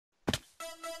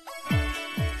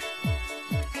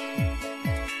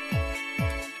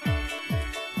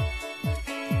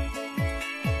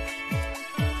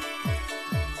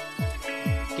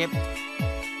ก็บ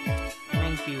แม่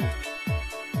งฟิว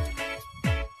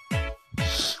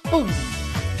ปุ๊บ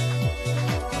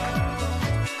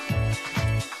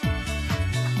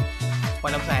ปล่อ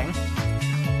ยลำแสง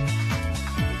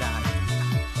ไม่ได้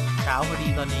เช้าพอดี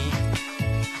ตอนนี้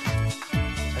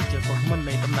ไปเจอโปเกมอนใ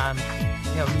นตำนาน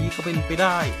แถวนี้ก็เป็นไปไ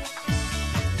ด้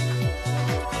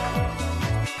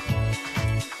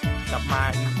กลับมา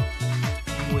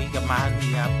ลุยกลับมาทันที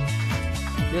ครับ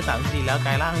เลือด34แล้วก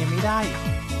ลายร่างยังไม่ได้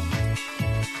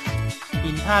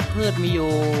หินธาตุพืชมีอ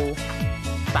ยู่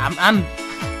3 อัน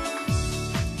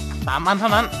เท่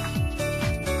านั้น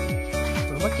ผ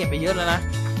มว่าเก็บไปเยอะแล้วนะ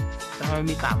แต่ทำไม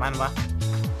มี3 อันวะ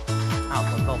อ้าว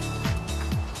ฝนตก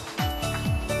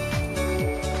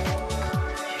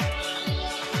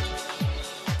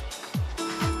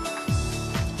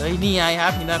เฮ้ยนี่ไงครั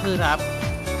บหินธาตุพืชครับ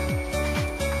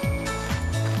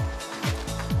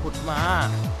ขุดมา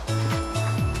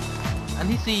อัน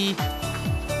ที่4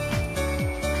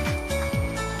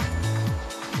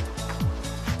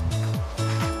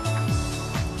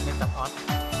เมตาพอด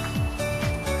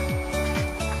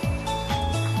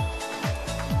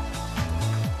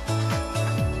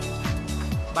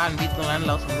บ้านวิทย์ตรงนั้นเ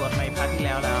ราสำรวจในพาร์ทที่แ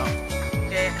ล้วโอ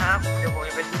เคครับเดี๋ยวผมจ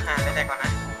ะไปซื้อหาได้ก่อนน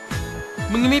ะ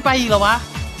มึงยังไม่ไปอีกเหรอวะ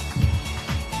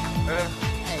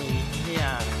ไอ้เหี้ย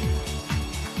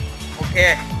โอเค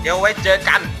เดี๋ยวไว้เจอ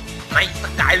กันในส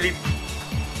กายลิฟ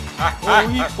โอ้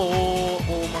ฮิโปโ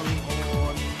อมังก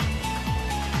ร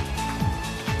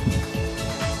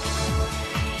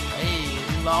เฮ้ย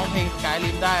ร้องเพลงสกาย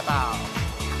ลิฟได้เปล่า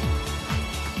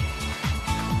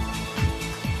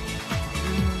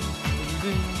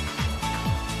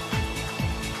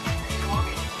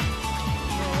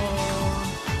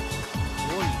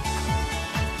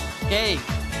โอเค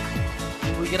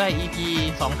คุยก็ได้ EP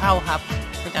 2 เท่าครับ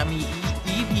ก็จะมี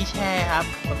EP แชร์ครับ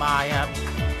สบายครับ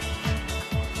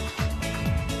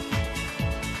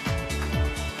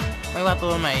ไม่ว่าตั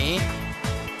วไหน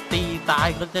ตีตาย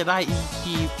ก็จะได้ EP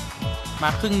มา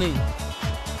ครึ่งหนึ่ง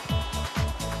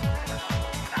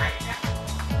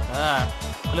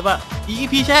เรียกว่า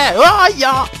EP แชร์อ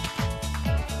ย่า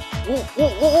โ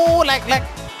อ้แหลก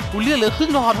กูเลือดเหลือครึ่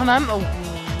งหลอดเท่านั้นโอ้โห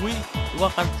ว่า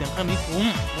การเสียงข้างนี้คุ้ม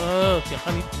เสียงข้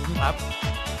างนี้คุ้มครับ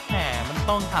แหมมัน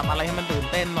ต้องทำอะไรให้มันตื่น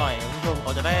เต้นหน่อยคุณผู้ชมเข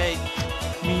าจะได้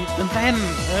มีตื่นเต้น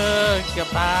เกือบ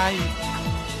ตาย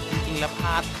จริงๆแล้วพล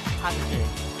าดเฉย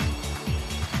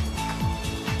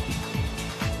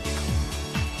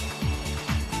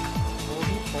โอ้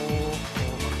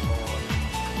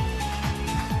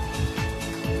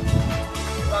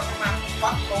เราต้องมา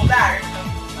วัดโตได้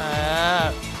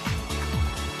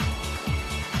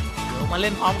มาเ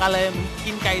ล่นพร้อมกันเลยมึง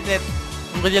กินไก่เสร็จ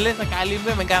มึงก็จะเล่นสกายริม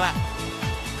ด้วยเหมือนกันอะ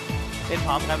เล่นพ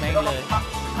ร้อมกันไหมเลย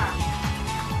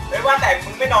ไม่ว่าแต่มึ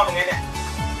งไม่นอนตรงนี้เนี่ย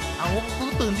เอากู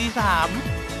ตื่นตี 3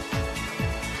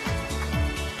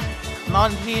นอน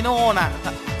ที่โน่นน่ะ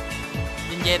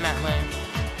เย็นๆน่ะมึง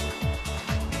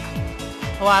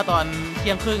เพราะว่าตอนเ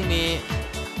ที่ยงครึ่งมี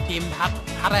ทีมทัด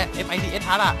อะ FITS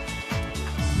ทัดอะ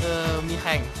มีแ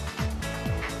ข่ง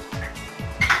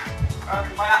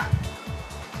มาละ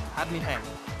ทัดมีแข่ง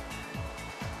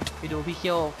ไปดูพี่เคี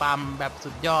ยวฟาร์มแบบสุ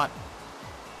ดยอด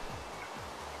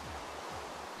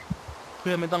เ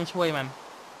พื่อนไม่ต้องช่วยมัน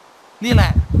นี่แหล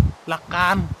ะหลักกา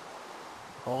ร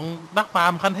ของนักฟา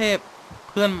ร์มขั้นเทพ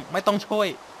เพื่อนไม่ต้องช่วย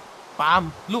ฟาร์ม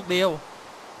ลูกเดียว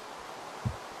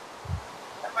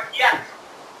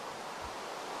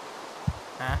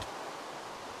ฮะ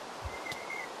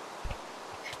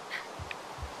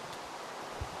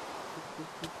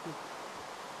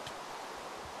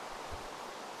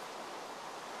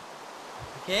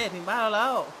โอเคถึงบ้านเราแล้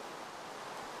ว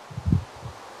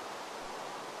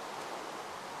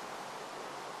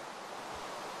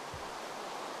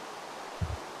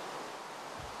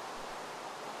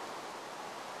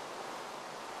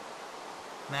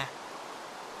นะ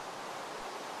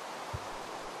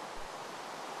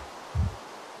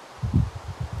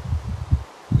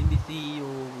NPC อ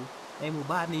ยู่ในหมู่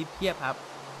บ้านนี้เพียบครับ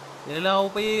เดี๋ยวเรา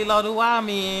ไปรอดูว่า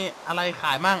มีอะไรข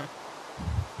ายมั่ง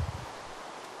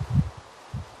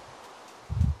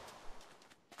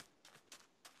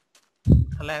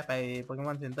ขั้นแรกไปโปเกม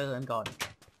อนเซ็นเตอร์กันก่อน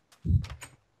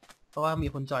เพราะว่ามี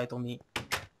คนจอยตรงนี้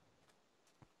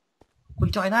คุณ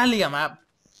จอยหน้าเหลี่ยมครับ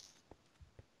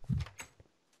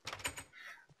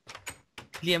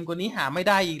เหลี่ยมกว่านี้หาไม่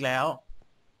ได้อีกแล้ว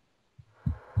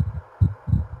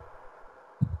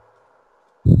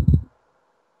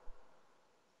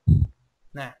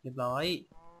น่ะเรียบร้อย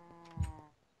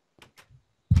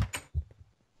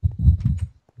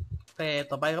แต่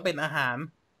ต่อไปก็เป็นอาหาร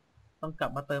ต้องกลั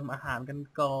บมาเติมอาหารกัน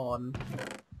ก่อน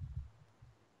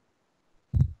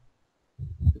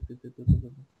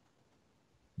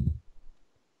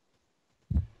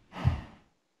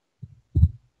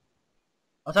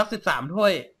เอาสัก13 ถ้ว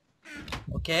ย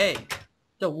โอเค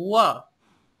เจ้าวัว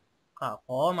ข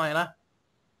อหน่อยละ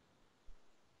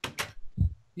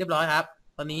เรียบร้อยครับ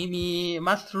ตอนนี้มี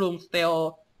มัสรูมสเตล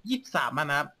23 อัน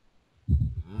นะครับ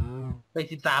ไป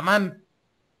13 อัน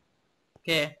โอเค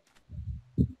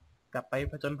กลับไป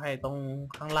ผจญภัยตรง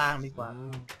ข้างล่างดีกว่า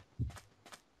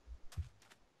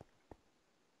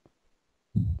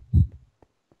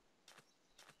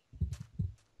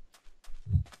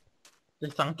จะ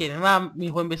สังเกตเห็นว่ามี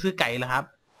คนไปซื้อไก่แล้วครับ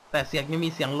แต่เสียงยังมี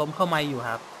เสียงลมเข้ามาอยู่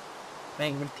ครับแม่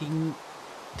งมันทิ้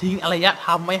งอารยธร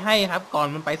รมไว้ให้ครับ ก่อน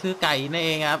มันไปซื้อไก่นั่นเอ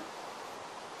งครับ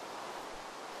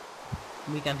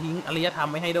มีการทิ้งอารยธรรม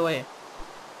ไว้ให้ด้วย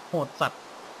โหดสัตว์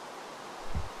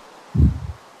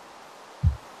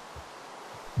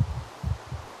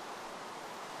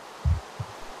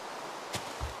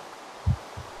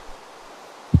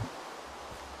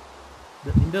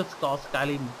The Underscore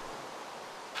Skyrim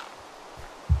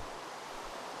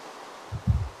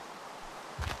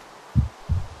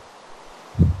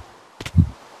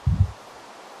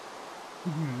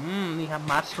นี่ครับ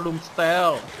Mushroom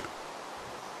Style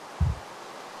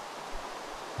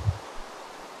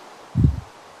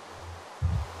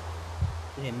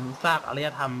จะเห็นซากอารย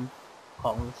ธรรมข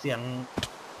องเสียง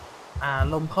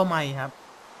ลมเข้าไมค์ครับ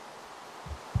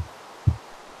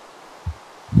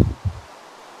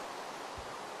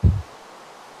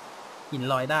หิน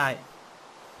ลอยได้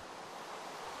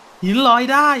หินลอย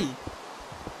ได้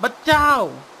พระเจ้า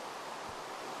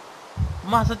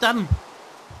มหัศจรรย์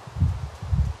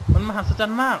มันมหัศจร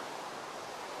รย์มาก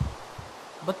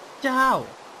พระเจ้า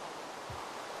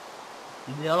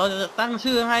เดี๋ยวเราจะตั้ง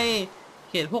ชื่อให้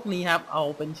เขตพวกนี้ครับเอา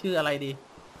เป็นชื่ออะไรดี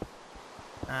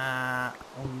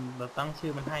เราตั้งชื่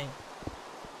อมันให้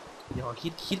เดี๋ยว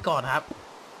คิดก่อนครับ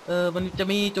มันจะ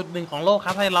มีจุดหนึ่งของโลกค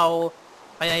รับให้เรา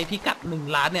ไปพิกัด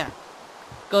1 ล้านเนี่ย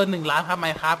เกิน1 ล้านครับ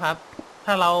MineCraftครับ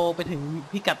ถ้าเราไปถึง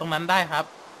พิกัดตรงนั้นได้ครับ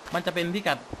มันจะเป็นพิ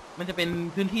กัดมันจะเป็น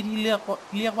พื้นที่ที่เ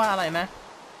รียกว่าอะไรนะ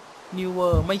New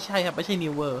World ไม่ใช่ครับไม่ใช่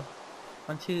New World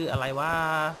มันชื่ออะไรว่า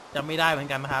จำไม่ได้เหมือน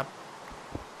กันนะครับ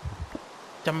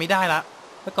จำไม่ได้ละ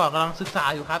เมื่อก่อนกำลังศึกษา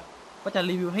อยู่ครับก็จะ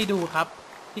รีวิวให้ดูครับ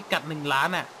พิกัด1 ล้าน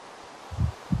น่ะ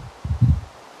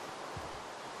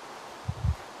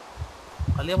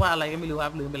เขาเรียกว่าอะไรก็ไม่รู้ค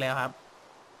รับลืมไปแล้วครับ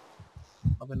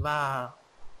เอาเป็นว่า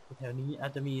แถวนี้อา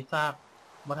จจะมีซาก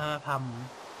วัฒนธรรม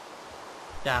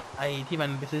จากไอ้ที่มัน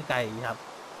ไปซื้อไก่ครับ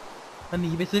มันห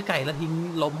นีไปซื้อไก่แล้วทิ้ง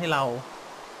ล้มให้เรา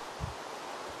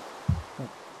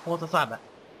โคตรสัตว์อ่ะ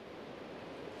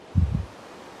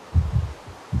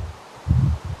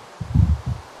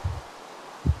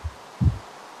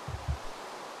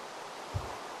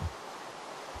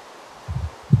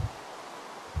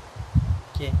โอ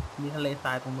เคมีทะเลทร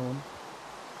ายตรงนู้น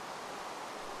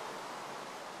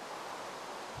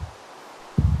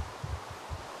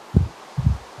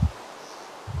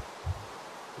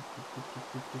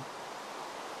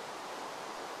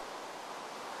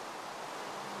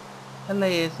ทะเล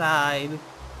ทราย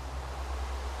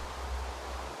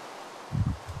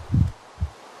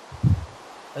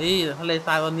เฮ้ยทะเลท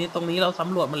รายตรงนี้เราส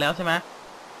ำรวจมาแล้วใช่ไหม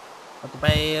เราจะไป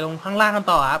ลงข้างล่างกัน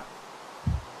ต่อครับ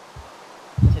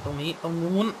ไม่ใช่ตรงนี้ตรง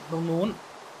นู้น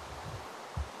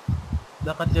แ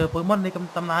ล้วก็เจอโปเกมอนใน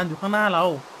ตำนานอยู่ข้างหน้าเรา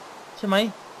ใช่ไหม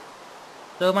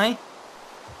เจอไหม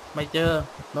ไม่เจอ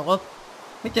เราก็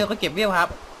ไม่เจอก็เก็บเวลครับ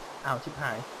อ้าวชิบห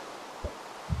าย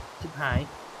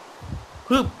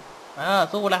พึบ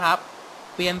สู้แล้วครับ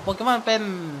เปลี่ยนโปเกมอนเป็น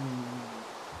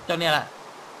เจ้าเนี่ยแหละ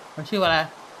มันชื่อว่าอะไร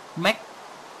แม็ก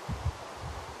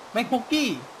ฮอกกี้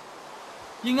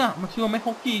จริงอ่ะมันชื่อว่าแม็กฮ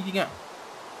อกกี้จริงอ่ะ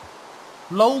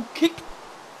โลคิก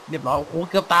เรียบร้อยโอ้โห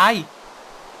เกือบตาย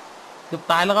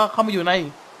แล้วก็เข้ามาอยู่ใน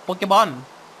โปเกมอน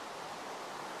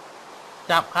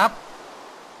จับครับ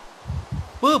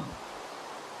ปึ๊บ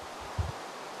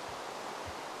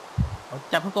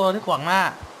จับทุกตัวที่ขวางหน้า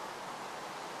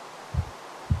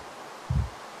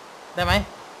ได้ไหม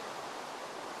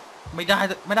ไม่ไ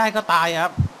ด้ก็ตายครั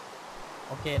บ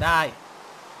โอเคได้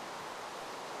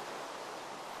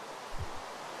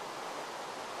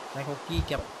ไมโครกี้เ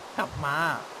ก็บกลับมา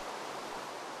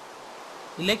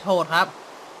อิเล็กโทรดครับ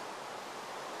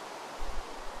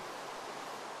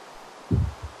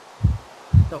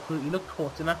เจ้าคืออิเล็กโทร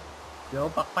ดใช่ไหมเดี๋ยว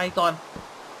ปักไปก่อน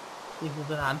นี่คือ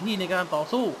สถานที่ในการต่อ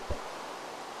สู้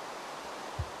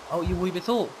เอาอีวีไป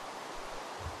สู้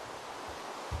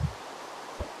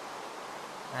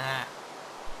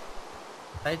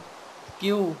ใช้ส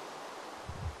กิล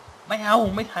ไม่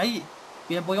ใช้เป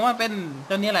ลี่ยนโปเกมอนเป็นเ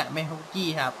จ้านี้แหละแมฮอกกี้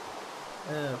ครับ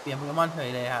เปลี่ยนโปเกมอนเฉย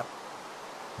เลยครับ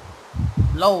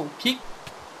โลคิก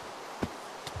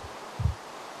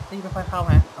นี่ไม่ค่อยเข้า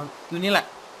ฮะเอาอยู่นี่แหละ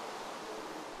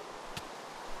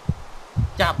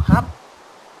จับครับ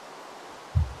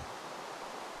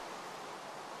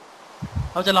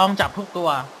เราจะลองจับทุกตัว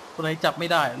ไหนจับไม่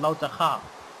ได้เราจะฆ่า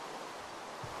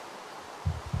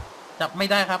จับไม่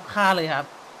ได้ครับฆ่าเลยครับ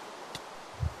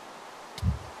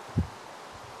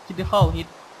Critical Hit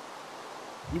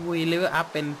EV Level Up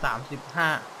เป็น35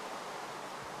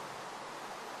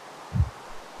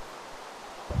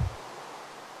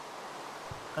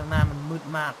ข้างหน้ามันมืด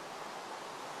มาก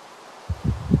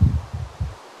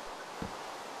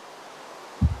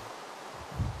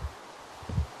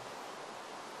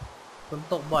ฝน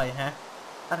ตกบ่อยฮะ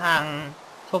ถ้าทาง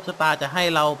โชคชะตาจะให้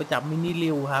เราไปจับมินิ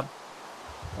ริวครับ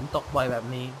ฝนตกบ่อยแบบ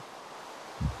นี้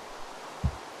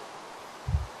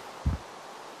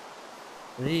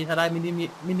เฮ้ยถ้าได้มิ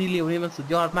นิริวนี่มันสุด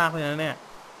ยอดมากเลยนะเนี่ย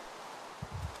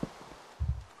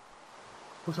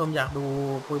ผู้ชมอยากดู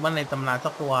โปเกมอนในตำนานสั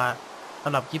กตัวส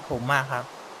ำหรับคลิปผมมากครับ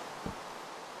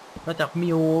นอกจาก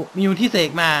มิวที่เส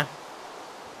กมา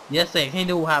เดี๋ยวเสกให้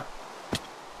ดูครับ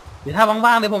เดี๋ยวถ้า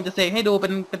ว่างๆเดี๋ยวผมจะเสกให้ดูเ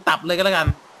ป็นตับเลยก็แล้วกัน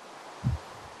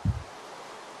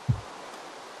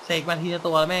เสกมาทีละ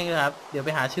ตัวแม่งเลยครับเดี๋ยวไป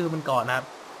หาชื่อมันก่อนนะครับ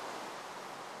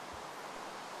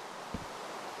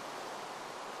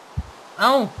เอ้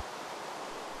า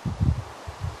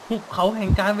ภูเขาแห่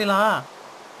งการเวลา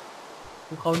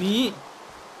ภูเขานี้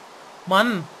มัน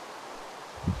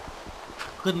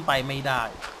ขึ้นไปไม่ได้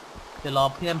เดี๋ยวรอ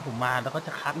เพื่อนผมมาแล้วก็จ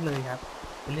ะคัดเลยครับ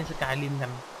ไปเล่นสกายริมกั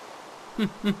น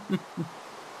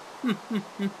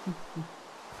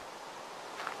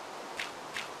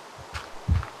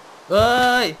เ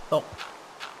อ้ยตก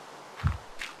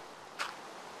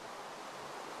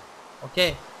โอเค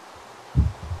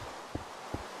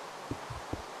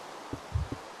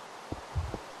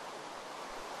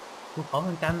ภูเขาแ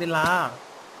ห่งการเวลา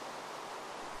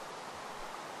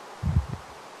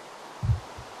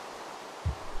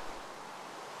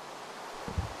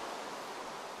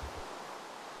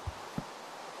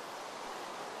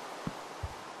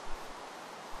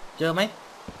เจอไหม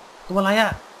ตัวอะไรอ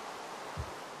ะ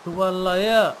ตัวอะไร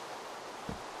อะ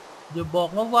อย่าบอก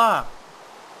นะว่า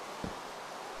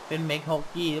เป็นเมคฮอก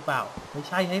กี้หรือเปล่าไม่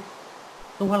ใช่ให้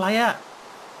ตัวอะไรอะ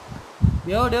เ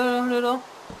ดี๋ยว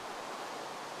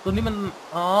ตัวนี้มัน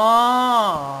อ๋อ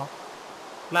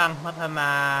ร่างพัฒนา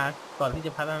ก่อนที่จ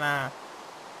ะพัฒนา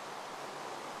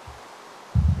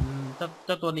เ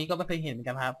จ้าตัวนี้ก็ไม่เคยเห็นเหมือน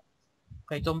กันครับเ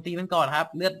คยโจมตีมันก่อนครับ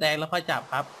เลือดแดงแล้วค่อยจับ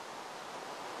ครับ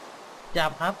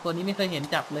ตัวนี้ไม่เคยเห็น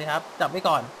จับเลยครับจับไว้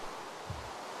ก่อน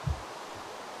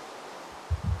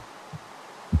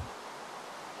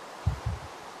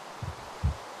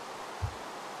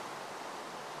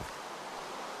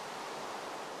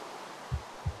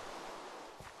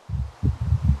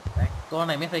ตัวไ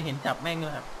หนไม่เคยเห็นจับแม่งเล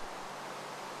ยครับ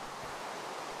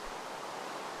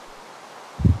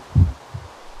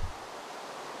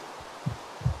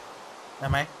ได้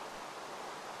ไหม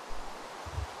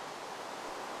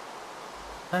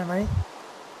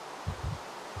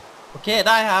โอเคไ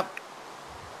ด้ครับ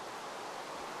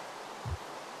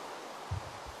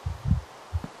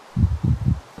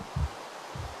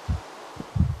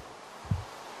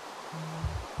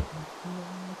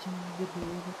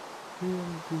เรื่อง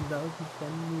ที่เราที่กั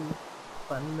นมี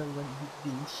ฝันในวัน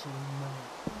ดีๆใช่ไหม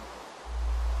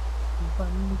ฝั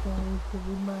นใจเค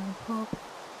ยมาพบ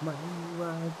ไม่ว่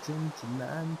าจนจะน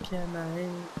านแค่ไหน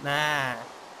น่า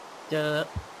เจอ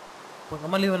คนก็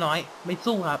มาเร็วน้อยไม่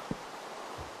สู้ครับ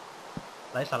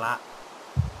ไร้สาระ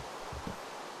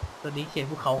ตัวนี้เขียน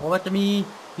ภูเขาเพราะว่าจะมี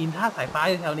หินท่าสายฟ้า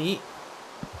อยู่แถวนี้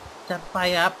จัดไป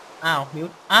ครับอ้าวมิว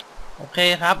อ่ะโอเค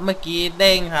ครับเมื่อกี้เ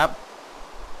ด้งครับ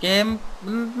เกม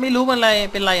มันไม่รู้มันอะไร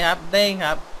เป็นไรครับเด้งค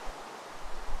รับ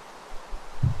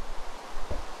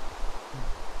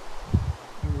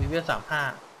มีเวล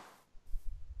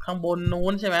35ข้างบนนู้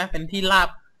นใช่ไหมเป็นที่ราบ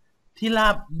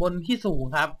บนที่สูง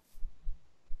ครับ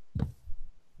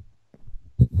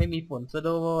ไม่มีฝนซะ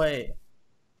ด้วย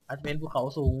อาจจะเป็นภูเขา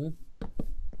สูง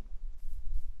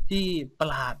ที่ประ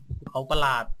หลาดภูเขาประหล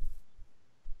าด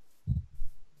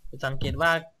สังเกตว่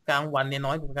ากลางวันเนี่ยน้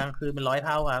อยกว่ากลางคืนเป็น100 เ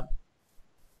ท่าครับ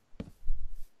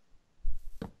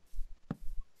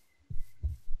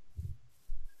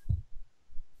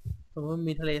สมมติ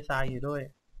มีทะเลทรายอยู่ด้วย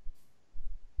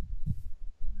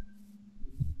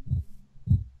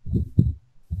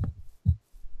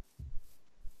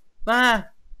มา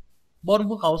บน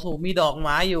ภูเขาสูงมีดอกไ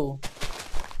ม้อยู่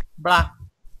บลัก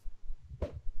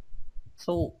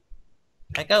สู้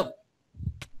ไทเกอร์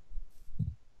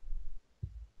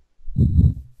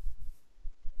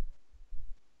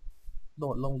โด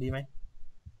ดลงดีไหม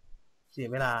เสีย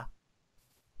เวลา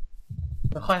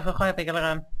ค่อยๆไปกันแล้ว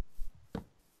กัน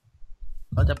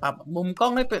เราจะปรับมุมกล้อ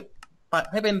งให้เ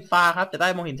ป็นฟ้าครับจะได้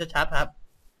มองเห็นชัดๆครับ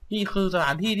นี่คือสถ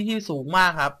านที่ที่สูงมา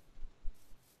กครับ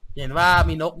เห็นว่า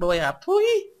มีนกด้วยครับทุย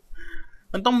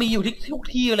มันต้องมีอยู่ที่ทุก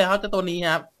ที่เลยครับเจ้าตัวนี้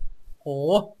ครับโห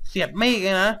เสียดเมฆเล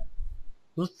ยนะ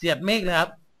ดูเสียดเมฆเลยครับ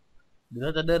เดี๋ยวเร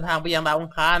าจะเดินทางไปยังดาวอั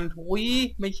งคารทุย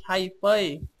ไม่ใช่เฟ้ย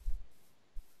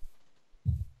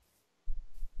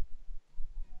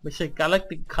ไม่ใช่กาแล็ก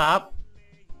ติกครับ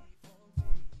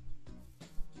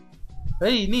เ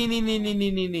ฮ้ย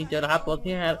นี่เจอแล้วครับตัว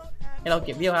ที่ให้เราเ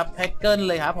ก็บเรียบครับแพ็กเกิล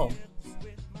เลยครับผม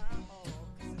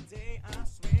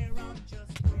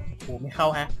โอ้ไม่เข้า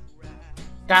ฮะ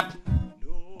กัด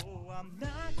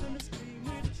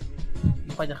ไ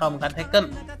ม่ค่อยจะเข้าเหมือนกันแพ็กเกิล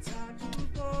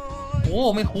โอ้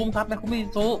ไม่คุ้มครับไม่คุ้มไม่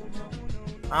ซู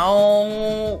เอา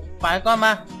ไปก้อนม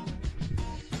า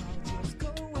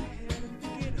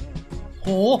โห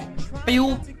ปิว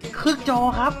ครึ่งจอ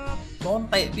ครับโดน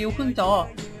เตะปิวครึ่งจอ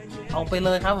เอาไปเล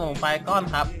ยครับผมไฟก้อน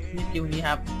ครับนี่ปิวนี้ค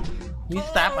รับมิส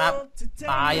แซปครับ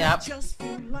ตายครับ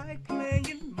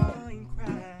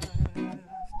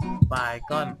ไฟ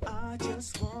ก้อน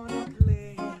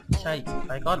ใช่ไฟ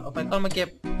ก้อนเอาไฟก้อนมาเก็บ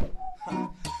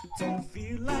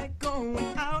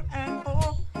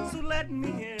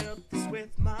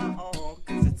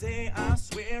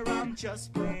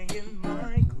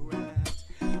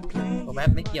ตัวแบท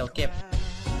ไม่เกี่ยวเก็บ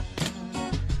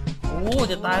โอ้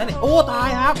จะตายแล้วเนี่ยโอ้ตาย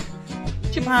ครับ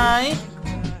ชิบหาย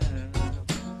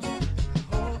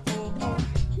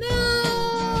no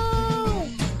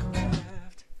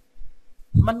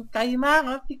มันไกลมากแ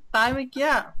ล้วที่ตายเมื่อ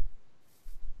กี้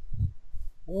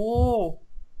โอ้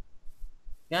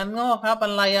งานงอกครับอะ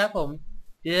ไรครับผม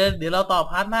เดี๋ยวเราต่อ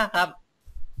พาร์ทหน้าครับ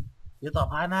เดี๋ยวต่อ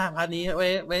พาร์ทหน้าพาร์ทนี้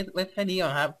ไว้แค่นี้ก่อ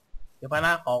นครับเดี๋ยวพาร์ทหน้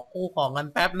าขอคู่ของกัน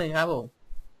แป๊บหนึ่งครับผม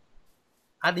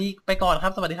พาร์ทนี้ไปก่อนครั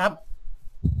บสวัสดีครับ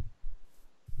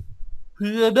เ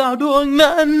พื่อดาวดวง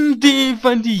นั้นที่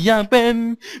ฝันที่อยากเป็น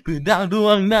เพื่อดาวดว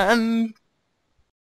งนั้น